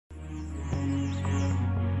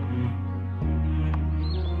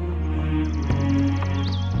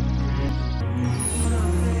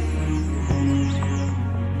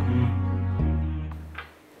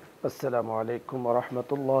আসসালামু আলাইকুম ওয়া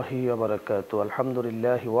রাহমাতুল্লাহি ওয়া বারাকাতুহু।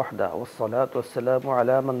 আলহামদুলিল্লাহি ওয়াহদা ওয়াসসালাতু ওয়াসসালামু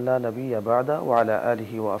আলা মান লা নাবিয়্যা বা'দা ওয়া আলা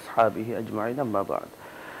আলিহি ওয়া আসহাবিহি আজমাইন, আম্মা বা'দ।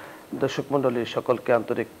 দর্শক মণ্ডলী, সকলকে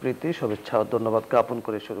আন্তরিক প্রীতি, শুভেচ্ছা ও ধন্যবাদ জ্ঞাপন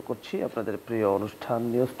করে শুরু করছি আপনাদের প্রিয় অনুষ্ঠান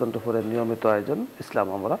নিউজ24 এর নিয়মিত আয়োজন ইসলাম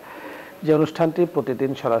আমরা, যে অনুষ্ঠানটি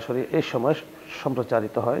প্রতিদিন সরাসরি এই সময়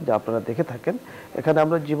সম্প্রচারিত হয়, যা আপনারা দেখে থাকেন। এখানে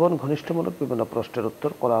আমরা জীবন ঘনিষ্ঠমূলক বিভিন্ন প্রশ্নের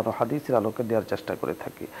উত্তর কোরআন ও হাদিসের আলোকে দেওয়ার চেষ্টা করে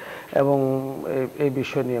থাকি এবং এই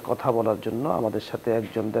বিষয় নিয়ে কথা বলার জন্য আমাদের সাথে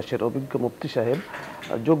একজন দেশের অভিজ্ঞ মুফতি সাহেব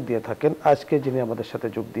যোগ দিয়ে থাকেন। আজকে যিনি আমাদের সাথে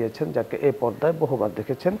যোগ দিয়েছেন, যাকে এই পর্দায় বহুবার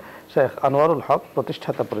দেখেছেন, শেখ আনোয়ারুল হক,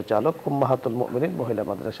 প্রতিষ্ঠাতা পরিচালক উম্মাহাতুল মুমিনিন মহিলা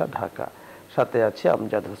মাদ্রাসা, ঢাকা। সাথে আছে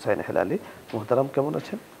আমজাদ হোসেন হেলালি। মুহতারাম, কেমন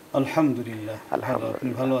আছেন? আলহামদুলিল্লাহ,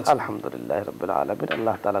 আলহামদুলিল্লাহ রাব্বিল আলামিন।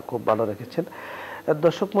 আল্লাহ তাআলা খুব ভালো রেখেছেন।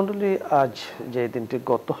 দর্শক মণ্ডলী, আজ যে দিনটি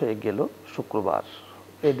গত হয়ে গেল, শুক্রবার,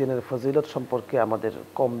 এই দিনের ফজিলত সম্পর্কে আমাদের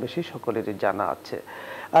কম বেশি সকলেরই জানা আছে।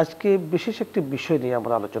 আজকে বিশেষ একটি বিষয় নিয়ে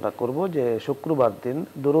আমরা আলোচনা করব যে শুক্রবার দিন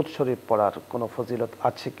দুরূদ শরীফ পড়ার কোনো ফজিলত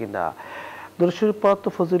আছে কি না। দুরূদ শরীফ পড়ার তো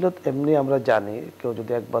ফজিলত এমনি আমরা জানি, কেউ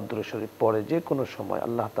যদি একবার দুরূদ শরীফ পড়ে যে কোনো সময়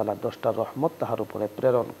আল্লাহ তাআলা 10টা রহমত তাহার উপরে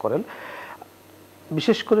প্রেরণ করেন।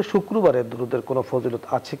 বিশেষ করে শুক্রবারে দুরূদের কোনো ফজিলত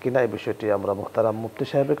আছে কিনা এই বিষয়টি আমরা মুহতারাম মুফতি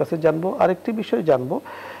সাহেবের কাছে জানবো। আরেকটি বিষয় জানবো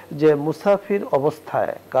যে মুসাফির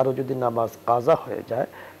অবস্থায় কারো যদি নামাজ কাজা হয়ে যায়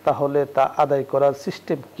তাহলে তা আদায় করার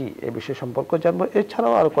সিস্টেম কি, এই বিষয় সম্পর্কে জানবো।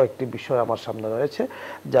 এছাড়াও আরও কয়েকটি বিষয় আমার সামনে রয়েছে,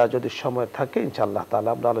 যা যদি সময় থাকে ইনশাআল্লাহ তাআলা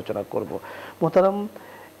আমরা আলোচনা করব। মুহতারাম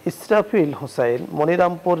ইসরাফিল হোসাইন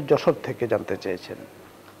মনিরামপুর যশোর থেকে জানতে চেয়েছেন,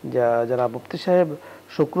 যারা মুফতি সাহেব,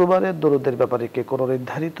 শুক্রবারের দরুদের ব্যাপারে কি কোনো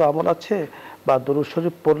নির্ধারিত আমল আছে বা দরুদ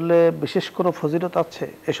শরীফ পড়লে বিশেষ কোনো ফজিলত আছে,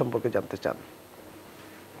 এ সম্পর্কে জানতে চান।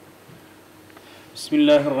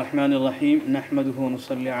 বিসমিল্লাহির রহমানির রহিম, নাহমাদুহু ওয়া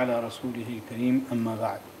নুসাল্লি আলা রাসূলিহিল কারীম, আম্মা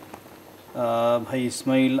বা'দ। ভাই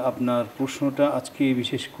ইসমাইল, আপনার প্রশ্নটা আজকে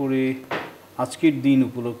বিশেষ করে আজকের দিন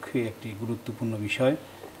উপলক্ষে একটি গুরুত্বপূর্ণ বিষয়,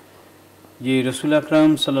 যে রাসূল আকরাম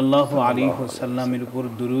সাল্লাল্লাহু আলাইহি ওয়াসাল্লামের উপর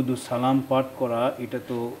দুরূদ ও সালাম পাঠ করা, এটা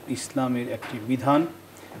তো ইসলামের একটি বিধান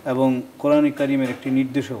এবং কোরআন কারীমের একটি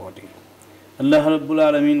নির্দেশও বটে। আল্লাহ রাব্বুল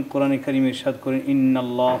আলামিন কোরআন কারীমে ইরশাদ করেন,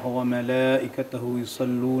 ইন্নাল্লাহা ওয়া মালাইকাতাহু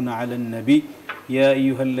ইউসাল্লুনা আলান নবী ইয়া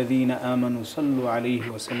আইয়ুহাল্লাযীনা আমানু সাল্লু আলাইহি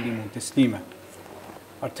ওয়া সাল্লিমু তাসলিমা।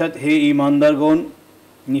 অর্থাৎ, হে ঈমানদারগণ,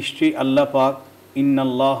 নিশ্চয়ই আল্লাহ পাক,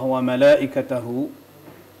 ইন্নাল্লাহা ওয়া মালাইকাতাহু,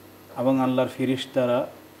 এবং আল্লাহর ফেরেশতারা,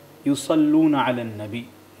 ইউসাল্লুনা আলান নবী,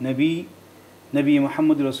 নবী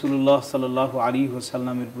মুহাম্মদ রাসূলুল্লাহ সাল্লাল্লাহু আলাইহি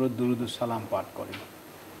ওয়াসাল্লামের উপর দুরূদ ও সালাম পাঠ করেন।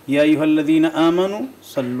 ইয়া আইয়ুহাল্লাযীনা আমানু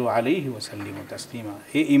সাল্লু আলাইহি ওয়া সাল্লিমু তাসলিমা,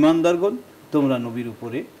 হে ঈমানদারগণ, তোমরা নবীর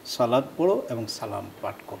উপরে সালাত পড়ো এবং সালাম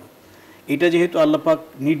পাঠ করো। এটা যেহেতু আল্লাহ পাক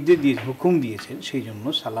নির্দেশ দিয়ে হুকুম দিয়েছেন, সেই জন্য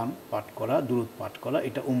সালাম পাঠ করা, দুরূদ পাঠ করা,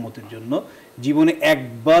 এটা উম্মতের জন্য জীবনে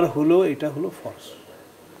একবার হলেও এটা হলো ফরজ।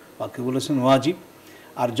 পাকে বলেছেন ওয়াজিব।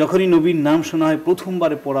 আর যখনই নবীর নাম শোনা হয়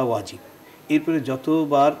প্রথমবারে পড়া ওয়াজিব, এরপরে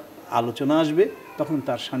যতবার আলোচনা আসবে তখন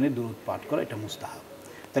তার শানে দুরূদ পাঠ করা এটা মুস্তাহাব।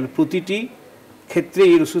 তাহলে প্রতিটি ক্ষেত্রে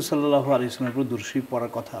এই রাসূল সাল্লাল্লাহু আলাইহি ওয়াসাল্লামের উপর দুরূদ শরীফ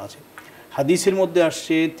পড়ার কথা আছে। হাদিসের মধ্যে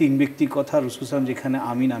আসছে 3 ব্যক্তির কথা, রাসূল সাল্লাল্লাহু আলাইহি ওয়াসাল্লাম যেখানে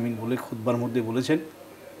আমিন আমিন বলে খুতবার মধ্যে বলেছেন,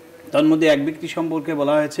 তার মধ্যে এক ব্যক্তি সম্পর্কে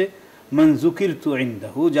বলা হয়েছে, মান যুকিরতু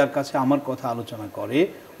ইনদাহু, যার কাছে আমার কথা আলোচনা করে,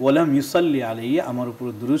 ওয়ালাম ইউসাল্লি আলাইহি, আমার উপর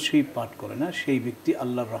দুরূদ শরীফ পাঠ করে না, সেই ব্যক্তি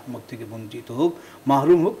আল্লাহর রহমত থেকে বঞ্চিত হোক,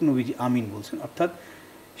 মাহরুম হোক। নবীজি আমিন বলছেন, অর্থাৎ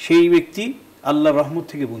সেই ব্যক্তি আল্লাহর রহমত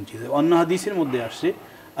থেকে বঞ্চিত হয়। অন্য হাদিসের মধ্যে আসছে,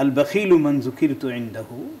 আল বাখিলু মান যুকিরতু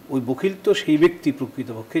ইনদাহু, ওই বখিল তো সেই ব্যক্তি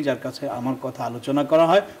প্রকৃতপক্ষে যার কাছে আমার কথা আলোচনা করা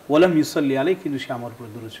হয়, ওয়ালাম ইউসাল্লি আলাইহি, কিন্তু সে আমার উপর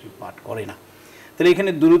দুরূদ শরীফ পাঠ করে না। তাহলে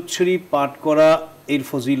এখানে দুরূদ শরীফ পাঠ করা, এর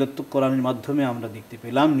ফজিলত কোরআনের মাধ্যমে আমরা দেখতে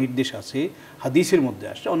পেলাম, নির্দেশ আছে, হাদিসের মধ্যে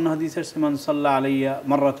আসছে। অন্য হাদিস আসছে, মান সাল্লা আলাইয়া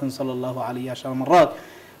মাররাতান সাল্লাল্লাহু আলাইহি আশারা মাররাত,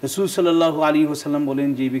 রাসূল সাল্লাল্লাহু আলাইহি ওয়াসাল্লাম বলেন,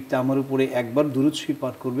 যে ব্যক্তি আমার উপরে একবার দুরূদ শরীফ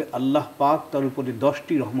পাঠ করবে, আল্লাহ পাক তার উপরে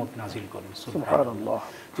 10টি রহমত নাজিল করেন। সুবহানাল্লাহ।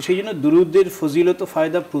 তো সেই জন্য দুরূদের ফজিলত ও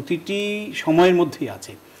ফায়দা প্রতিটি সময়ের মধ্যেই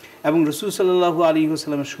আছে এবং রাসূল সাল্লাল্লাহু আলাইহি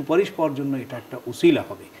ওয়াসাল্লামের সুপারিশ পাওয়ার জন্য এটা একটা উসিলা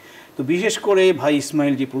হবে। তো বিশেষ করে ভাই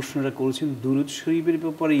ইসমাইল যে প্রশ্নটা করেছেন দুরূদ শরীফের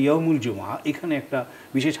ব্যাপারে, ইয়াউমুল জুমা, এখানে একটা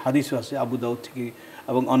বিশেষ হাদিসও আছে আবু দাউদ থেকে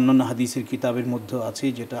এবং অন্যান্য হাদিসের কিতাবের মধ্যে আছে,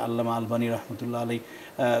 যেটা আল্লামা আলবানী রাহমাতুল্লাহ আলাইহি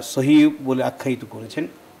সহিহ বলে আখ্যায়িত করেছেন,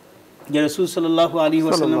 যে রাসূল সাল্লাল্লাহু আলাইহি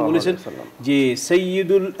ওয়াসাল্লাম বলেছেন যে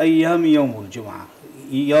সাইয়্যিদুল আইয়াম ইয়াউমুল জুমা,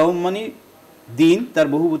 ইয়াউম মানে দিন, তার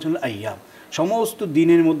বহু বচন আইয়াম, সমস্ত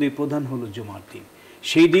দিনের মধ্যে প্রধান হলো জুমার দিন।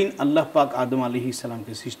 সেই দিন আল্লাহ পাক আদম আলাইহিস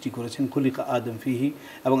সালামকে সৃষ্টি করেছেন, খুলিকা আদম ফিহি,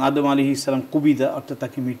 এবং আদম আলাইহিস সালাম কুবিদা, অর্থাৎ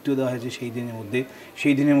তাকে মৃত্যু দেওয়া হয়েছে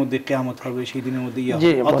সেই দিনের মধ্যে কিয়ামত হবে, সেই দিনের মধ্যে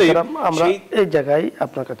আমরা এই জায়গায়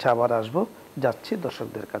আপনার কাছে আবার আসবো, যাচ্ছি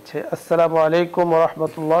দর্শকদের কাছে। আসসালামু আলাইকুম ওয়া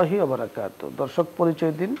রাহমাতুল্লাহি ওয়া বারাকাতুহু। দর্শক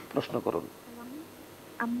পরিচয় দিন, প্রশ্ন করুন।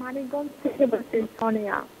 মানিকগঞ্জ থেকে বলছি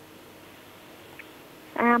সোনিয়া।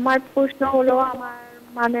 আমার প্রশ্ন হলো,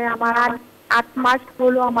 আমার 8 মাস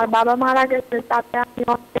হলো আমার বাবা মারা গেছে, তাতে আমি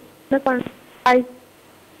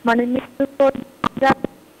মৃত্যু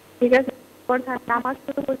ঠিক আছে নামাজ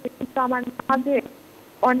শুরু করছি, কিন্তু আমার নামাজে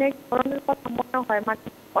অনেক ধরনের কথা মনে হয়,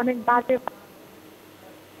 অনেক বাজে,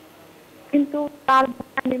 কিন্তু তার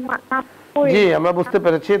জি আমরা বুঝতে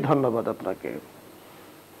পেরেছি, ধন্যবাদ আপনাকে।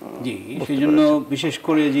 জি সেজন্য বিশেষ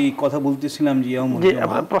করে যে কথা বলতেছিলাম যে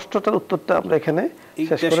প্রশ্নটার উত্তরটা আমরা এখানে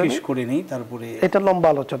শেষ করে নেই, তারপরে এটা লম্বা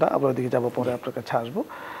আলোচনা, আমরা ওইদিকে যাবো, পরে আপনার কাছে আসবো।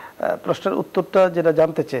 প্রশ্নের উত্তরটা যেটা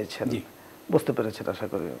জানতে চেয়েছেন বুঝতে পেরেছেন আশা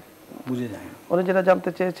করি, বুঝে যায়। উনি যেটা জানতে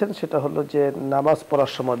চেয়েছেন সেটা হলো যে নামাজ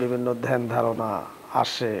পড়ার সময় বিভিন্ন ধ্যান ধারণা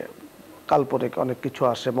আসে, কাল্পনিক অনেক কিছু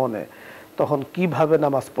আসে মনে, তখন কিভাবে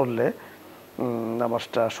নামাজ পড়লে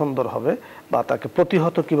নামাজটা সুন্দর হবে বা তাকে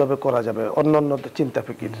প্রতিহত কিভাবে করা যাবে, অন্যান্য চিন্তা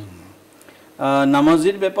ফিকির।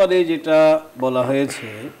 নামাজের ব্যাপারে যেটা বলা হয়েছে,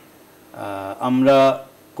 আমরা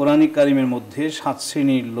কোরআন কারিমের মধ্যে 7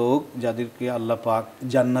 শ্রেণীর লোক যাদেরকে আল্লাহ পাক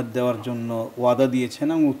জান্নাত দেওয়ার জন্য ওয়াদা দিয়েছেন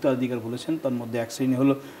এবং উত্তরাধিকার বলেছেন, তার মধ্যে এক শ্রেণী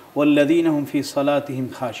হলো ওয়াল্লাযীনা হুম ফি সালাতিহিম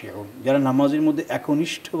খাশিউন, যারা নামাজের মধ্যে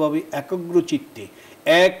একনিষ্ঠভাবে একাগ্র চিত্তে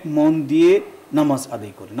এক মন দিয়ে নামাজ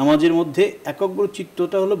আদায় করে। নামাজের মধ্যে একাগ্র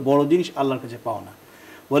চিত্তটা হলো বড় জিনিস, আল্লাহর কাছে পাওনা।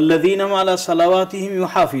 ওয়াল্লাযীনা আলা সালাওয়াতিহিম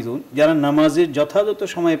ইউহাফিজুন, যারা নামাজের যথাযথ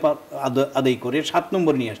সময়ে আদায় করে 7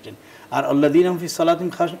 নম্বর নিয়ে আসছেন, আর আল্লাযীনা হুম ফি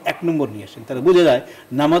সালাতিহিম খাশিউন 1 নম্বর নিয়ে আসছেন। তাহলে বোঝা যায়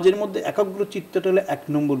নামাজের মধ্যে একাগ্র চিত্তটা হলো 1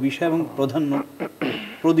 নম্বর বিষয় এবং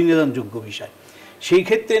প্রতিনিধানযোগ্য বিষয়। সেই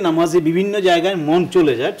ক্ষেত্রে নামাজে বিভিন্ন জায়গায় মন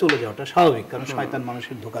চলে যাওয়াটা স্বাভাবিক, কারণ শয়তান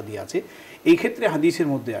মানুষের ধোঁকা দিয়ে আছে। এই ক্ষেত্রে হাদিসের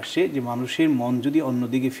মধ্যে আসছে যে মানুষের মন যদি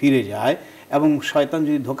অন্যদিকে ফিরে যায় এবং শয়তান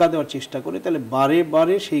যদি ধোঁকা দেওয়ার চেষ্টা করে, তাহলে বারে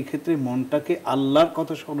বারে সেই ক্ষেত্রে মনটাকে আল্লাহর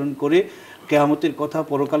কথা স্মরণ করে, কিয়ামতের কথা,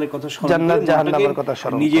 পরকালের কথা স্মরণ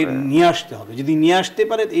করে নিজে নিয়ে আসতে হবে। যদি নিয়ে আসতে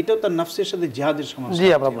পারে, এটাও তার নফসের সাথে জিহাদের সমান। জি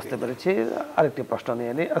আমরা বুঝতে পেরেছি। আরেকটি প্রশ্ন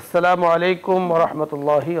নিয়ে নিই। আসসালামু আলাইকুম ওয়া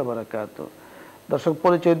রাহমাতুল্লাহি ওয়া বারাকাতুহু। দর্শক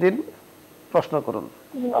পরিচয় দিন, প্রশ্ন করুন।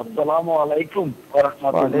 আসসালামু আলাইকুম ওয়া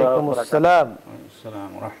রাহমাতুল্লাহি ওয়া বারাকাতুহু। আসসালাম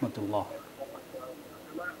ওয়া রাহমাতুল্লাহ।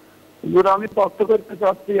 আমি প্রশ্ন করতে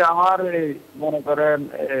চাচ্ছি, আমার মনে করেন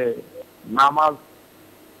নামাজ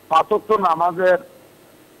 5 ওয়াক্ত নামাজের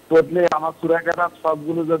পড়লে আমার সূরা কেরাত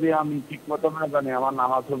সবগুলো যদি আমি ঠিকমতো না জানি, আমার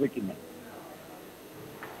নামাজ হবে কিনা?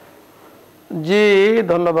 জি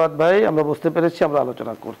ধন্যবাদ ভাই, আমরা বুঝতে পেরেছি, আমরা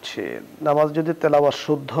আলোচনা করছি। নামাজ যদি তেলাওয়াত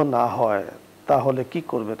শুদ্ধ না হয় তাহলে কি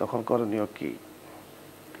করবে, তখন করণীয় কি?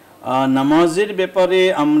 নামাজের ব্যাপারে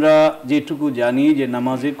আমরা যেটুকু জানি যে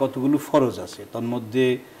নামাজের কতগুলো ফরজ আছে, তার মধ্যে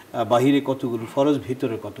বাহিরে কতগুলো ফরজ,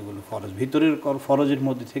 ভিতরে কতগুলো ফরজ। ভিতরের ফরজের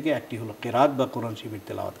মধ্যে থেকে একটি হলো কেরাত বা কোরআন শরীফের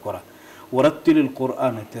তেলাওয়াত করা। ওয়ারাত্তিলিল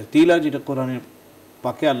কোরআন তারতিলা, যেটা কোরআনের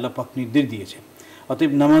পাকে আল্লাহ পাক নির্দেশ দিয়েছেন।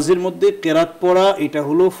 অতএব নামাজের মধ্যে কেরাত পড়া এটা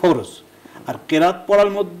হলো ফরজ। আর কেরাত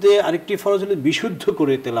পড়ার মধ্যে আরেকটি ফরজ হলো বিশুদ্ধ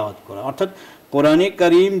করে তেলাওয়াত করা, অর্থাৎ কোরআনে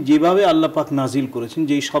কারিম যেভাবে আল্লাহ পাক নাজিল করেছেন,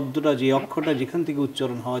 যেই শব্দটা, যে অক্ষরটা যেখান থেকে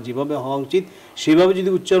উচ্চারণ হওয়া, যেভাবে হওয়া উচিত সেভাবে যদি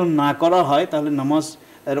উচ্চারণ না করা হয়, তাহলে নামাজ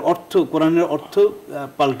এর অর্থ, কোরআনের অর্থ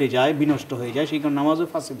পাল্টে যায়, বিনষ্ট হয়ে যায়, সেই কারণে নামাজও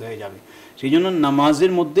ফাসিদ হয়ে যাবে। সেই জন্য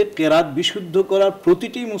নামাজের মধ্যে কেরাত বিশুদ্ধ করার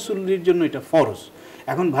প্রতিটি মুসল্লির জন্য এটা ফরজ।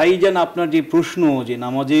 এখন ভাইজান আপনার যে প্রশ্ন যে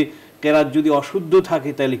নামাজে কেরাত যদি অশুদ্ধ থাকে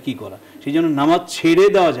তাহলে কি করা, সেই জন্য নামাজ ছেড়ে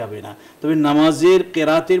দেওয়া যাবে না। তবে নামাজের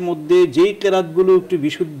কেরাতের মধ্যে যেই কেরাতগুলো একটু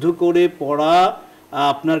বিশুদ্ধ করে পড়া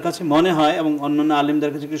আপনার কাছে মনে হয়, এবং অন্যান্য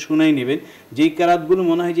আলেমদের কাছে একটু শুনাই নেবেন, যেই কেরাতগুলো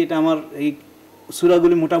মনে হয় যে এটা আমার এই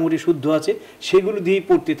সূরাগুলি মোটামুটি শুদ্ধ আছে, সেগুলো দিয়েই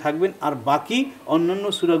পড়তে থাকবেন, আর বাকি অন্যান্য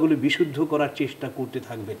সূরাগুলো বিশুদ্ধ করার চেষ্টা করতে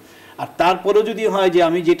থাকবেন। আর তারপরেও যদি হয় যে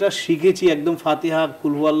আমি যেটা শিখেছি একদম ফাতিহা,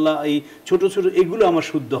 কুল হুয়াল্লাহ, এই ছোট ছোট এগুলো আমার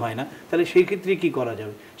শুদ্ধ হয় না, তাহলে সেই ক্ষেত্রে কি করা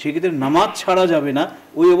যাবে? সেই ক্ষেত্রে নামাজ ছাড়া যাবে না,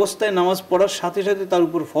 ওই অবস্থায় নামাজ পড়ার সাথে সাথে তার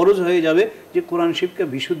উপর ফরজ হয়ে যাবে যে কোরআন শরীফকে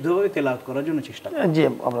বিশুদ্ধভাবে তেলাওয়াত করার জন্য চেষ্টা করব। জি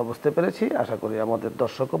আমরা বুঝতে পেরেছি, আশা করি আমাদের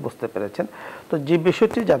দর্শকও বুঝতে পেরেছেন। তো যে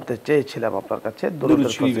বিষয়টি জানতে চেয়েছিলাম আপনার কাছে,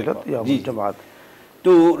 দুরূদের ফজিলত ইয়াউমুল জুমআত।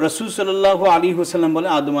 তো রাসূল সাল্লাল্লাহু আলাইহি ওয়াসাল্লাম বলে,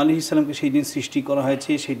 আদম আলাইহিস সালামকে সেই দিন সৃষ্টি করা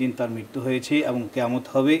হয়েছে, সেই দিন তার মৃত্যু হয়েছে এবং কিয়ামত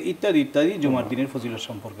হবে, ইত্যাদি ইত্যাদি জুমার দিনের ফজিলত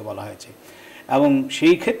সম্পর্কে বলা হয়েছে। এবং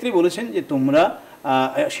সেই ক্ষেত্রে বলেছেন যে তোমরা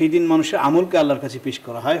সেই দিন মানুষের আমলকে আল্লাহর কাছে পেশ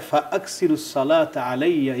করা হয়, ফাআকসিরুস সালাতা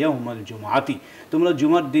আলাইয়া ইয়াউমাল জুমআতি, তোমরা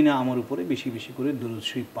জুমার দিনে আমার উপরে বেশি বেশি করে দুরূদ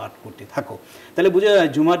শরীফ পাঠ করতে থাকো। তাহলে বোঝা যায়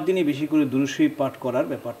জুমার দিনে বেশি করে দুরূদ শরীফ পাঠ করার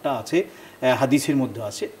ব্যাপারটা আছে, হাদিসের মধ্যে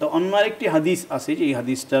আছে। তো অন্য আরেকটি হাদিস আছে যে এই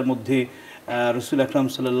হাদিসটার মধ্যে রাসূল আকরাম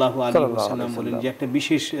সাল্লাল্লাহু আলাইহি ওয়াসাল্লাম বলেন যে একটা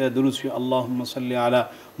বিশেষ দুরূদ আল্লাহুম্মা সাল্লি আলা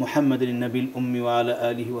মুহাম্মাদিন নবিল উম্মি ওয়া আলা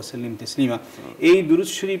আলিহি ওয়া সাল্লিম তাসলিমা। এই দুরূদ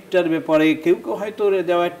শরীফটার ব্যাপারে কেউ কেউ হয়তো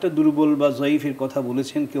দেওয়া একটা দুর্বল বা জয়ীফের কথা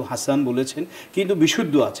বলেছেন, কেউ হাসান বলেছেন, কিন্তু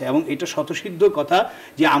বিশুদ্ধ আছে এবং এটা শতসিদ্ধ কথা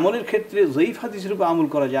যে আমলের ক্ষেত্রে জয়ীফ হাদিসের উপর আমল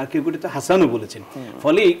করা যায়, আর কেউ কেউ হাসানও বলেছেন।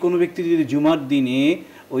 ফলে কোনো ব্যক্তি যদি জুমার দিনে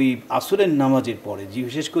ওই আসরের নামাজের পরে,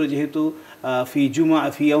 বিশেষ করে যেহেতু ফি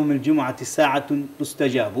ইয়াউমিল জুমআতি সাআতুন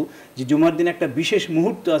তুস্তাজাবু, যে জুমার দিনে একটা বিশেষ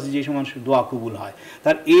মুহূর্ত আছে যে সময় দোয়া কবুল হয়,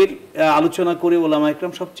 তার এর আলোচনা করে ওলামা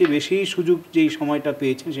ইকরাম সবচেয়ে বেশি সুযোগ যেই সময়টা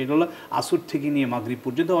পেয়েছেন সেটা হলো আসর থেকে নিয়ে মাগরিব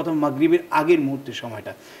পর্যন্ত, অথবা মাগরিবের আগের মুহূর্তের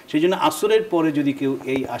সময়টা। সেই জন্য আসরের পরে যদি কেউ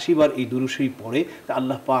এই 80 বার এই দুরূদ শরীফ পড়ে, তা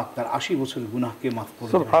আল্লাহ পাক তার 80 বছরের গুনাহকে মাফ করে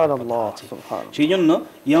দেন। সুবহানাল্লাহ। সেই জন্য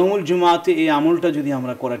ইয়াউমুল জুমআতে এই আমলটা যদি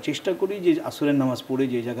আমরা করার চেষ্টা করি, যে আসরের নামাজ পড়ে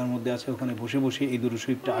যে জায়গার মধ্যে আছে ওখানে বসে বসে এই দুরূদ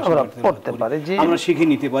শরীফটা আমরা শিখে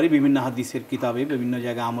নিতে পারি। বিভিন্ন হাদিসের কিতাবে বিভিন্ন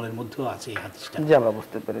জায়গায় আমলের মধ্যেও আছে এই হাদিসটা। জি, আমরা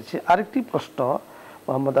বুঝতে পেরেছি। আরেকটি প্রশ্ন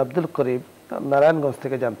মোহাম্মদ আব্দুল করিম নারায়ণগঞ্জ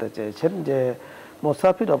থেকে জানতে চেয়েছেন যে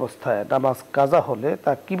মুসাফির অবস্থায় নামাজ কাজা হলে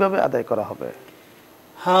তা কিভাবে আদায় করা হবে?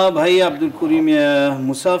 হ্যাঁ ভাই আব্দুল করিম,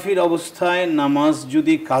 মুসাফির অবস্থায় নামাজ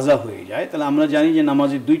যদি কাজা হয়ে যায়, তাহলে আমরা জানি যে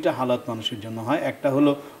নামাজের দুইটা হালাত মানুষের জন্য হয়। একটা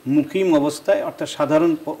হলো মুকিম অবস্থায়, অর্থাৎ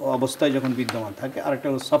সাধারণ অবস্থায় যখন বিদ্যমান থাকে, আর একটা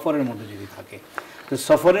হলো সফরের মধ্যে যদি থাকে। তো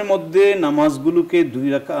সফরের মধ্যে নামাজগুলোকে 2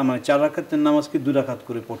 রাকাত, মানে 4 রাকাতের নামাজকে 2 রাকাত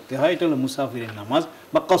করে পড়তে হয়, এটা হলো মুসাফিরের নামাজ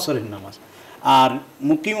বা কসরের নামাজ। আর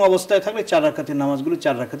মুকিম অবস্থায় থাকলে 4 রাকাতের নামাজগুলো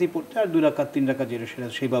 4 রাকাতই পড়তে হয়, আর 2 রাকাত 3 রাকাত যেটা সেটা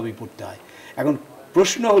সেইভাবেই পড়তে হয়। এখন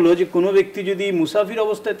প্রশ্ন হলো যে কোনো ব্যক্তি যদি মুসাফির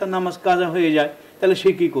অবস্থায় তার নামাজ কাজা হয়ে যায়, তাহলে সে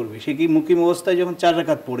কী করবে? সে কি মুকিম অবস্থায় যখন 4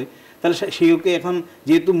 রাকাত পড়ে, তাহলে সেকে এখন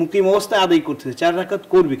যেহেতু মুকিম অবস্থায় আদায় করতেছে 4 রাকাত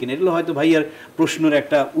করবে কিনা, এগুলো হয়তো ভাইয়ার প্রশ্নের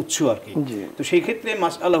একটা উৎস আর কি। তো সেই ক্ষেত্রে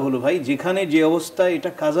মাসআলা হলো ভাই, যেখানে যে অবস্থায়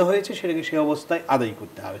এটা কাজা হয়েছে সেটাকে সেই অবস্থায় আদায়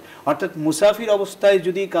করতে হবে। অর্থাৎ মুসাফির অবস্থায়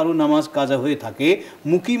যদি কারো নামাজ কাজা হয়ে থাকে,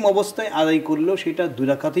 মুকিম অবস্থায় আদায় করলেও সেটা 2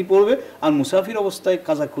 রাকাতই পড়বে, আর মুসাফির অবস্থায়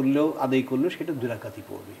কাজা করলেও আদায় করলেও সেটা 2 রাকাতই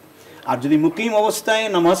পড়বে। আর যদি মুকিম অবস্থায়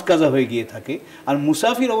নামাজ কাজা হয়ে গিয়ে থাকে আর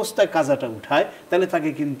মুসাফির অবস্থায় কাজাটা উঠায়, তাহলে তাকে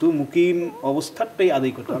কিন্তু মুকিম অবস্থাটাই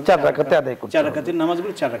আদায় করতে হবে, 4 রাকাতে আদায় করতে হবে। 4 রাকাতের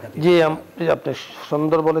নামাজগুলো 4 রাকাতে। জি, আপনি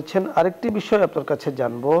সুন্দর বলেছেন। আরেকটি বিষয় আপনার কাছে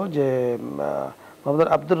জানবো যে মোহাম্মদ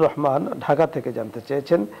আব্দুর রহমান ঢাকা থেকে জানতে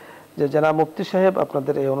চেয়েছেন যে জনাব মুফতি সাহেব,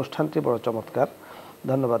 আপনাদের এই অনুষ্ঠানটি বড় চমৎকার,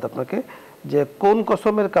 ধন্যবাদ আপনাকে, যে কোন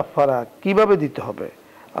কসমের কাফারা কিভাবে দিতে হবে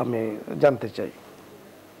আমি জানতে চাই।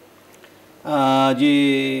 যে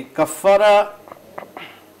কাফারা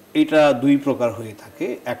এটা 2 প্রকার হয়ে থাকে।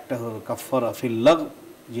 একটা হলো কাফারা ফিল লাগ,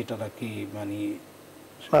 যেটা নাকি মানে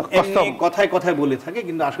কথায় কথায় বলে থাকে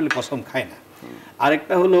কিন্তু আসলে কসম খায় না।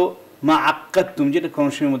 আরেকটা হলো মা আক্কাতুম, যেটা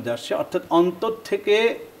কনসের মধ্যে আসছে, অর্থাৎ অন্তর থেকে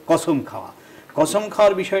কসম খাওয়া। কসম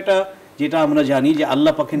খাওয়ার বিষয়টা যেটা আমরা জানি যে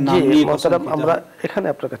আল্লাহ পাকের নাম নিয়ে কসম। আমরা এখানে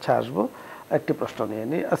আপনার কাছে আসবো, একটি প্রশ্ন নিয়ে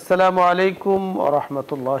নিই। আসসালামু আলাইকুম ওয়া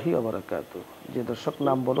রাহমাতুল্লাহি ওয়া বারাকাতুহু। যে দর্শক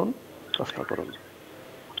নাম বলুন, প্রশ্ন করুন।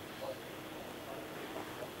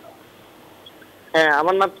 হ্যাঁ,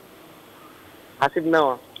 আমার নাম হাসিব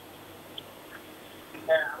নেওয়া।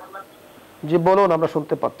 জি বলুন, আমরা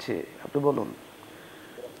শুনতে পাচ্ছি, আপনি বলুন।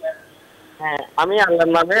 হ্যাঁ, আমি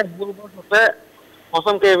আল্লাহর নামে ভুলবশত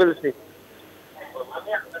কসম খেয়ে ফেলছি।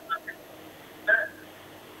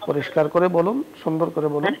 পরিষ্কার করে বলুন, সুন্দর করে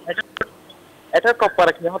বলুন। এটা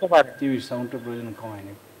কাফারা কি হতে পারে? টিভির সাউন্ডটা প্রয়োজন কমায়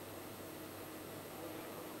নেই।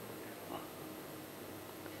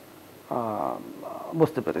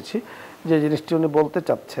 বুঝতে পেরেছি যে জিনিসটি উনি বলতে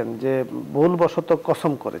চাচ্ছেন যে ভুলবশত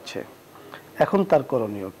কসম করেছে, এখন তার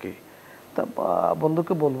করণীয় কি। তা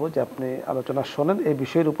বন্ধুকে বলবো যে আপনি আলোচনা শোনেন, এই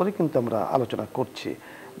বিষয়ের উপরে কিন্তু আমরা আলোচনা করছি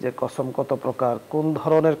যে কসম কত প্রকার, কোন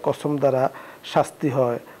ধরনের কসম দ্বারা শাস্তি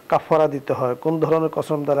হয়, কাফারা দিতে হয়, কোন ধরনের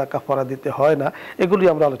কসম দ্বারা কাফারা দিতে হয় না, এগুলি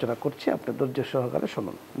আমরা আলোচনা করছি, আপনি ধৈর্য সহকারে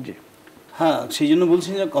শুনুন। জি হ্যাঁ, সেই জন্য বলছি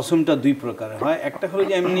যে কসমটা 2 প্রকারের হয়। একটা হলো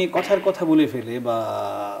যে এমনি কথার কথা বলে ফেলে বা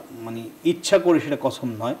মানে ইচ্ছা করে, সেটা কসম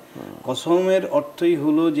নয়। কসমের অর্থই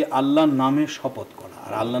হলো যে আল্লাহর নামে শপথ করা।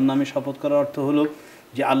 আর আল্লাহর নামে শপথ করার অর্থ হলো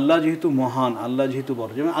যে আল্লাহ যেহেতু মহান, আল্লাহ যেহেতু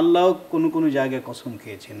বড়, যেমন আল্লাহ কোনো কোনো জায়গায় কসম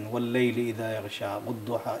খেয়েছেন, ওয়াল্লাইলি ইযা ইয়াগশা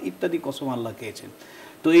ওয়াদ-দুহা ইত্যাদি কসম আল্লাহ খেয়েছেন।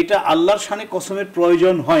 তো এটা আল্লাহর শানে কসমের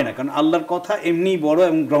প্রয়োজন হয় না, কারণ আল্লাহর কথা এমনিই বড়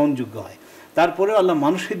এবং গ্রহণযোগ্য হয়। তারপরেও আল্লাহ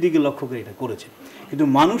মানুষের দিকে লক্ষ্য করে এটা করেছেন। কিন্তু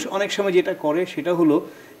মানুষ অনেক সময় যেটা করে সেটা হলো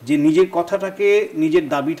যে নিজের কথাটাকে, নিজের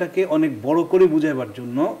দাবিটাকে অনেক বড় করে বুঝাবার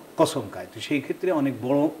জন্য কসম খায়। তো সেই ক্ষেত্রে অনেক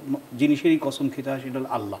বড় জিনিসেরই কসম খেতে হয়, সেটা হলো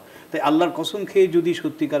আল্লাহ। তাই আল্লাহর কসম খেয়ে যদি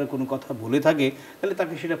সত্যিকার কোনো কথা বলে থাকে, তাহলে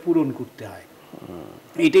তাকে সেটা পূরণ করতে হয়,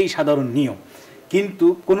 এটাই সাধারণ নিয়ম। কিন্তু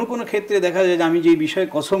কোনো কোনো ক্ষেত্রে দেখা যায় যে আমি যেই বিষয়ে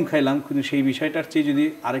কসম খাইলাম, কিন্তু সেই বিষয়টার চেয়ে যদি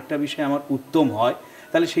আরেকটা বিষয় আমার উত্তম হয়,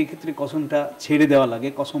 তাহলে সেই ক্ষেত্রে কসমটা ছেড়ে দেওয়া লাগে,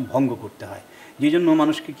 কসম ভঙ্গ করতে হয়। যে জন্য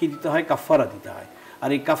মানুষকে কি দিতে হয়, কাফফারা দিতে হয়। আর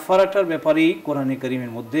এই কাফফারাটার ব্যাপারেই কোরআনে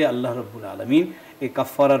কারীমের মধ্যে আল্লাহ রাব্বুল আলামিন এই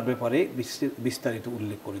কাফফারার ব্যাপারে বিস্তারিত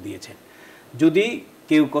উল্লেখ করে দিয়েছেন। যদি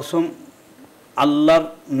কেউ কসম আল্লাহর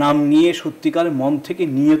নাম নিয়ে সত্যিকারের মন থেকে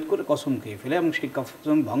নিয়ত করে কসম খেয়ে ফেলে এবং সেই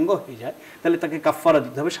কসম ভঙ্গ হয়ে যায়, তাহলে তাকে কাফফারা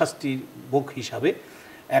দিতে হবে শাস্তির ভোগ হিসাবে।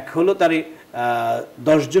 এক হলো তারে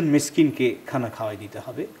 10 জন মিসকিনকে খানা খাওয়াই দিতে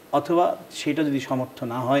হবে, অথবা সেটা যদি সামর্থ্য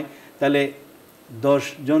না হয় তাহলে 10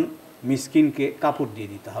 জন মিসকিনকে কাপড় দিয়ে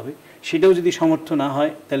দিতে হবে। সেটাও যদি সামর্থ্য না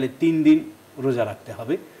হয় তাহলে 3 দিন রোজা রাখতে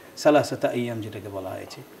হবে, সালাসাতা আইয়াম যেটাকে বলা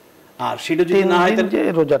হয়েছে। আর সেটা যদি না হয় তাহলে যে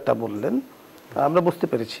রোজাটা বললেন আমরা বুঝতে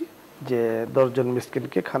পেরেছি যে 10 জন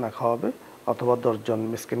মিসকিনকে খানা খাওয়াবে, অথবা 10 জন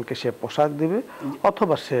মিসকিনকে সে পোশাক দিবে,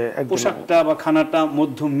 অথবা সে পোশাকটা বা খানাটা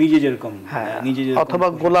মধ্যম নিজে যেরকম নিজে অথবা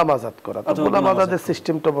গোলাম আজাদ করা। গোলাম আজাদের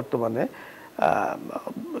সিস্টেমটা বর্তমানে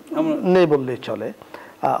নেই বললেই চলে।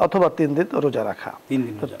 অথবা 3 দিন রোজা রাখা।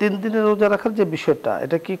 3 দিনের রোজা রাখার যে বিষয়টা,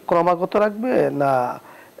 এটা কি ক্রমাগত রাখবে না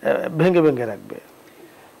ভেঙে ভেঙে রাখবে?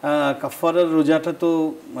 কাফারার রোজাটা তো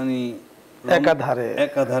মানে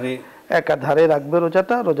একাধারে রাখবে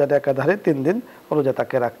রোজাটা। রোজাটা একাধারে 3 দিন রোজা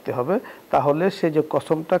তাকে রাখতে হবে, তাহলে সে যে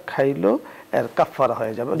কসমটা খাইলো এর কাফারা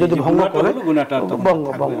হয়ে যাবে। যদি ভঙ্গ করে ভঙ্গ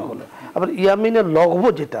হলো। আবার ইয়ামিনের লঘব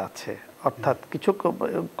যেটা আছে, অর্থাৎ কিছু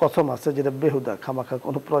কসম আছে যেটা বেহুদা, খামাখা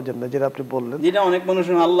কোনো প্রয়োজন নেই, যেটা আপনি বললেন, যেটা অনেক মানুষ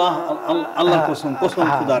আল্লাহ কসম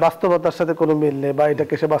খোদা বাস্তবতার সাথে কোনো মিল নেই বা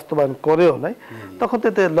এটাকে সে বাস্তবায়ন করেও নাই, তখন তো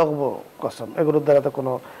এতে লঘব কসম, এগুলোর দ্বারা তো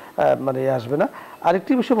কোনো মানে আসবে না।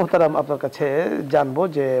 আরেকটি বিষয় মোহতারাম আপনার কাছে জানবো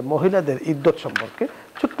যে মহিলাদের ইদ্যত সম্পর্কে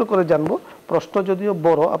ছোট্ট করে জানবো। প্রশ্ন যদিও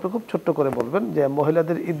বড়, আপনি খুব ছোট্ট করে বলবেন যে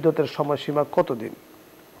মহিলাদের ইদ্যতের সময়সীমা কতদিন?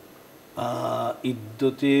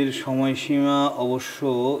 ইদ্যতের সময়সীমা অবশ্য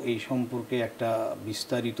এই সম্পর্কে একটা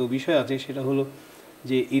বিস্তারিত বিষয় আছে, সেটা হলো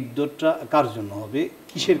যে ইদ্যতটা কার জন্য হবে,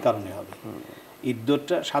 কিসের কারণে হবে।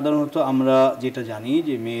 ইদ্যতটা সাধারণত আমরা যেটা জানি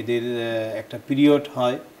যে মেয়েদের একটা পিরিয়ড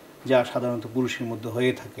হয় যা সাধারণত পুরুষের মধ্যে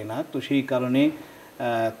হয়ে থাকে না, তো সেই কারণে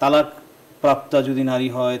তালাক প্রাপ্তা যদি নারী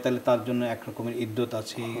হয় তাহলে তার জন্য এক রকমের ইদ্যত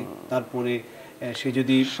আছে। তারপরে সে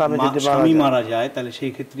যদি স্বামী মারা যায় তাহলে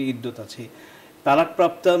সেই ক্ষেত্রে ইদ্যত আছে।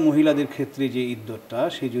 তালাকপ্রাপ্তা মহিলাদের ক্ষেত্রে যে ইদ্যতটা,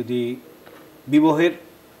 সে যদি বিবাহের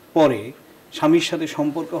পরে স্বামীর সাথে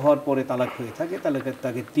সম্পর্ক হওয়ার পরে তালাক হয়ে থাকে তাহলে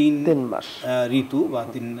তাকে 3 মাস ঋতু বা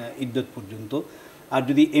 3 ইদ্যত পর্যন্ত, আর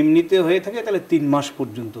যদি এমনিতে হয়ে থাকে তাহলে 3 মাস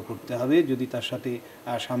পর্যন্ত করতে হবে যদি তার সাথে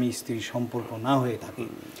স্বামী স্ত্রীর সম্পর্ক না হয়ে থাকে।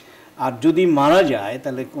 আর যদি মারা যায়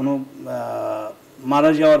তাহলে কোনো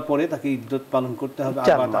মারা যাওয়ার পরে তাকে ইদ্যত পালন করতে হবে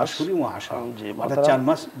 4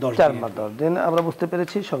 মাস 10 দিন। আমরা বুঝতে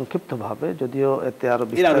পেরেছি সংক্ষিপ্তভাবে, যদিও এতে আরো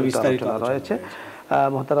বিস্তারিত রয়েছে।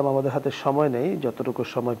 মোহতারাম, আমাদের হাতে সময় নেই, যতটুকু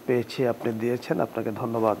সময় পেয়েছি আপনি দিয়েছেন, আপনাকে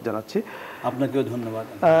ধন্যবাদ জানাচ্ছি। আপনাকেও ধন্যবাদ।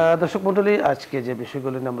 দর্শক মণ্ডলী, আজকে যে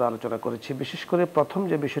বিষয়গুলো নিয়ে আমরা আলোচনা করেছি, বিশেষ করে প্রথম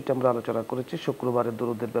যে বিষয়টি আমরা আলোচনা করেছি শুক্রবারের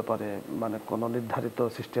দুরুদের ব্যাপারে, মানে কোনো নির্ধারিত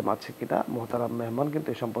সিস্টেম আছে কিনা, মোহতারাম মেহমান কিন্তু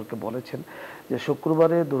এই সম্পর্কে বলেছেন যে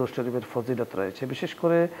শুক্রবারে দুরূদ শরীফের ফজিলত রয়েছে। বিশেষ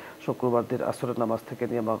করে শুক্রবার দিন আসরের নামাজ থেকে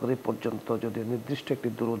নিয়ে মাগরিব পর্যন্ত যদি নির্দিষ্ট একটি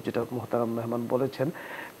দুরুদ, যেটা মোহতারাম মেহমান বলেছেন,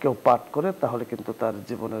 কেউ পাঠ করে তাহলে কিন্তু তার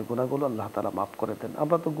জীবনের গুনাহগুলো আল্লাহ তাআলা মাফ করে দেন।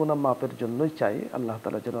 আমরা তো গুনাহ মাপের জন্যই চাই, আল্লাহ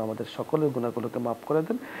তাআলা যেন আমাদের সকলের গুনাহগুলোকে মাফ করে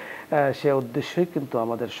দেন। সে উদ্দেশ্যই কিন্তু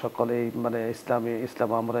আমাদের সকলেই মানে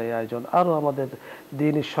ইসলাম আমরা এই আয়োজন, আরও আমাদের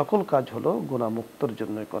দিনের সকল কাজ হলো গুনাহ মুক্তর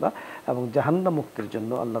জন্যই করা এবং জাহান্নাম মুক্তির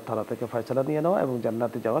জন্য আল্লাহ তাআলা থেকে ফয়সালা নিয়ে নেওয়া এবং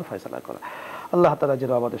জান্নাতে যাওয়ার ফয়সালা করা। আল্লাহ তাআলা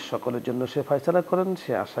যেন আমাদের সকলের জন্য সে ফয়সালা করেন,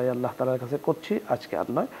 সে আশায় আল্লাহ তাআলার কাছে করছি। আজকে আর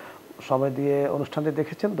নয়, সময় দিয়ে অনুষ্ঠানটি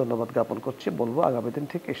দেখেছেন, ধন্যবাদ জ্ঞাপন করছি। বলবো আগামী দিন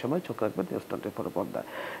ঠিক এই সময় চোখ রাখবেন অনুষ্ঠানটির পরে পর্দায়।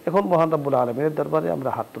 এখন মহান রব্বুল আলামিনের দরবারে আমরা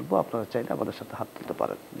হাত তুলবো, আপনারা চাইলে আমাদের সাথে হাত তুলতে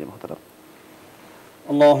পারেন। জি মোহতারাম।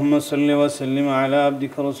 اللهم صل وسلم على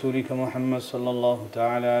عبدك رسولك محمد صلى الله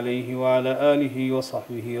تعالى عليه وعلى آله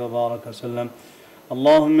وصحبه وبارك وسلم.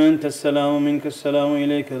 اللهم أنت السلام ومنك السلام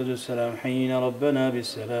إليك يرجع السلام. حينا ربنا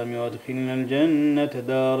بالسلام وادخلنا الجنة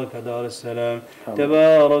دارك دار السلام.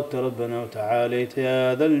 تباركت ربنا وتعاليت يا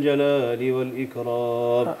ذا الجلال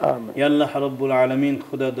والإكرام. يا الله رب العالمين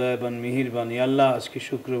خدا دائبا مهربان. يا الله আজকে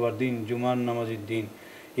শুক্রবার দিন, জুমার নামাজের দিন।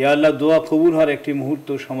 ইয়া আল্লাহ, দোয়া কবুল হওয়ার একটি মুহূর্ত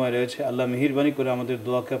সময় রয়েছে। আল্লাহ মেহেরবানি করে আমাদের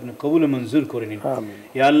দোয়াকে আপনি কবুল মঞ্জুর করে নিন।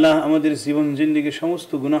 ইয়া আল্লাহ, আমাদের জীবন জিন্দেগীর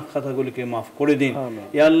সমস্ত গুনাহ খাতাগুলিকে মাফ করে দিন।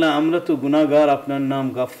 ইয়া আল্লাহ, আমরা তো গুনাহগার, আপনার নাম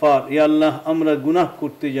গাফফার। ইয়া আল্লাহ, আমরা গুনাহ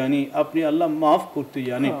করতে জানি, আপনি আল্লাহ মাফ করতে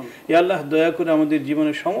জানেন। ইয়া আল্লাহ, দয়া করে আমাদের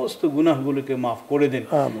জীবনের সমস্ত গুনাহগুলোকে মাফ করে দেন।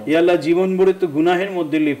 ইয়া আল্লাহ, জীবন ভরে তো গুনাহের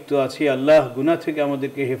মধ্যে লিপ্ত আছি, আল্লাহ গুনাহ থেকে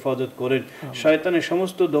আমাদেরকে হেফাজত করেন। শয়তানের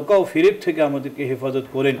সমস্ত ধোঁকা ও ফিরেব থেকে আমাদেরকে হেফাজত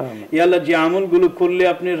করেন। ইয়া আল্লাহ, যে আমলগুলো করলে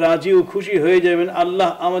আপনি রাজি ও খুশি হয়ে যাবেন আল্লাহ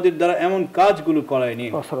আমাদের দ্বারা এমন কাজগুলো করায়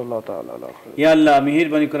নিন সাল্লাল্লাহু তাআলা আলা ইয়া আল্লাহ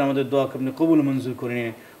মেহেরবানি করে আমাদের দোয়াকে আপনি কবুল মঞ্জুর করে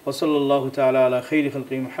নিন وصلى الله تعالى على خير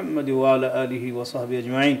خلق محمد وعلى آله وصحبه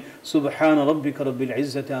أجمعين سبحان ربك رب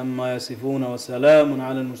العزة عما يصفون وسلام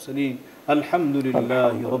على المرسلين الحمد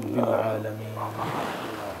لله رب العالمين